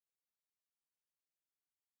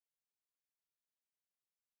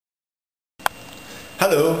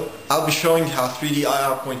Hello, I'll be showing how 3D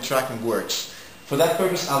IR point tracking works. For that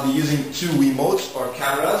purpose, I'll be using two Wiimotes or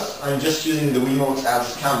cameras. I'm just using the Wiimotes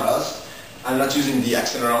as cameras. I'm not using the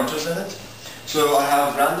accelerometers in it. So I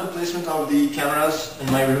have random placement of the cameras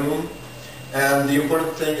in my room. And the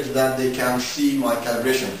important thing is that they can see my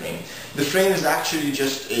calibration frame. The frame is actually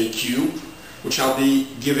just a cube, which I'll be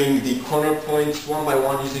giving the corner points one by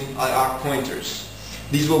one using IR pointers.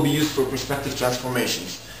 These will be used for perspective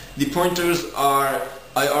transformations. The pointers are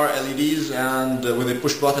IR LEDs and with a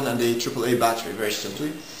push button and a AAA battery, very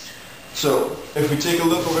simply. So if we take a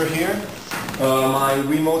look over here, my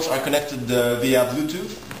Wiimotes are connected via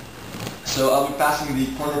Bluetooth. So I'll be passing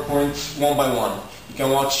the corner points one by one. You can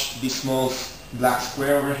watch the small black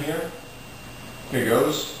square over here. Here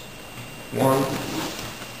goes. 1,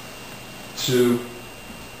 2,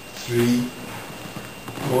 3,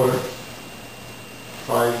 4,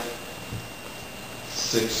 5,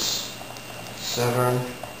 6, 7,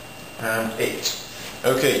 and 8.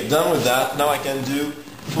 Okay, done with that. Now I can do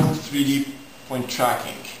full 3D point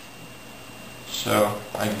tracking. So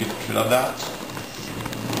I get rid of that.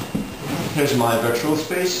 Here's my virtual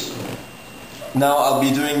space. Now I'll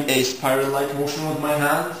be doing a spiral-like motion with my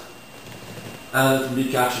hand, and it will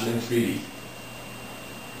be captured in 3D.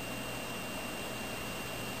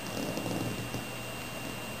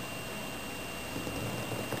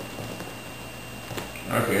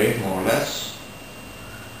 Okay, more or less.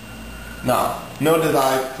 Now, note that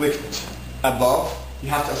I clicked above. You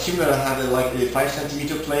have to assume that I have like a 5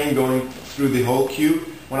 centimeter plane going through the whole cube.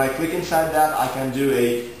 When I click inside that, I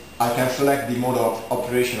can select the mode of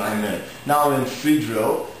operation I'm in. Now I'm in free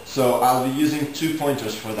drill, so I'll be using 2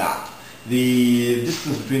 pointers for that. The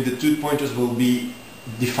distance between the 2 pointers will be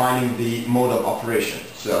defining the mode of operation.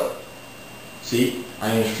 So, see,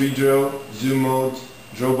 I'm in free drill, zoom mode,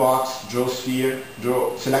 draw box, draw sphere,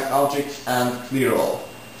 draw select objects, and clear all.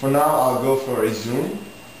 For now, I'll go for a zoom.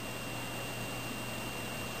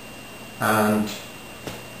 And,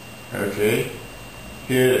 okay,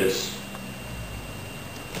 here it is.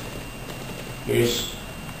 Here's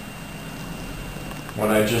what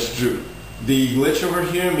I just drew. The glitch over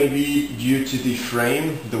here may be due to the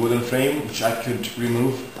frame, the wooden frame, which I could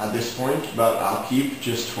remove at this point, but I'll keep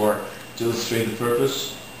just to illustrate the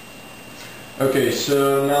purpose. Okay,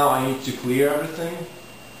 so now I need to clear everything.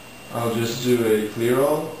 I'll just do a clear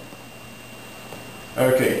all.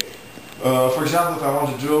 Okay, for example, if I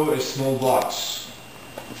want to draw a small box,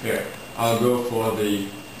 here, I'll go for the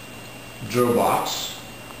draw box.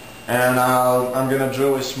 And I'm going to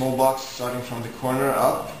draw a small box starting from the corner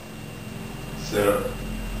up. So,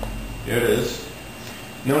 here it is.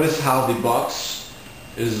 Notice how the box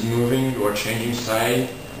is moving or changing size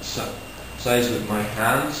with my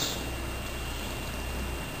hands.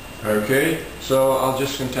 Okay, so I'll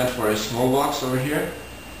just content for a small box over here,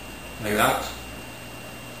 like that.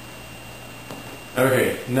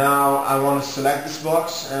 Okay, now I want to select this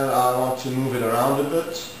box and I want to move it around a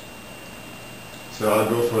bit. So I'll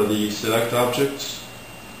go for the select object.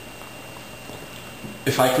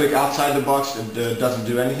 If I click outside the box, it doesn't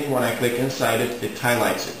do anything. When I click inside it, it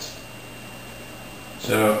highlights it.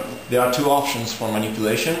 So there are two options for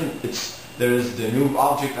manipulation. There is the move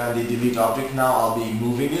object and the delete object. Now I'll be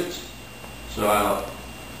moving it. So I'll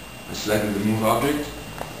select the move object.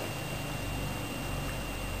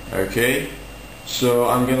 Okay. So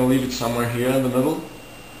I'm going to leave it somewhere here in the middle.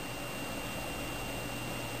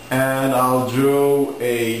 And I'll draw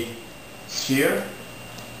a sphere.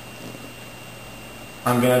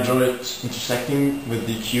 I'm going to draw it intersecting with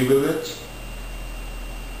the cube of it.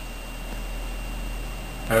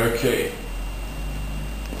 Okay.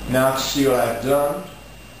 Now to see what I've done,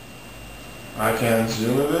 I can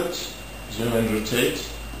zoom a bit, zoom and rotate.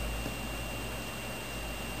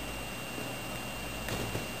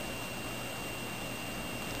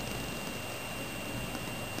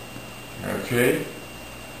 Okay.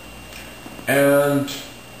 And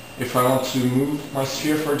if I want to move my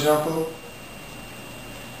sphere, for example,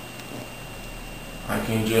 I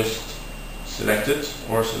can just select it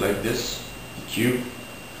or select this, the cube.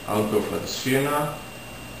 I'll go for the sphere now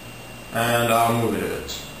and I'll move it a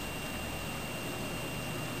bit.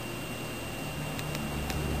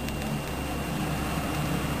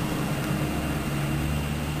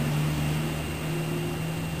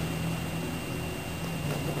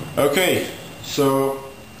 Okay,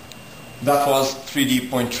 so that was 3D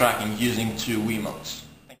point tracking using two Wiimotes.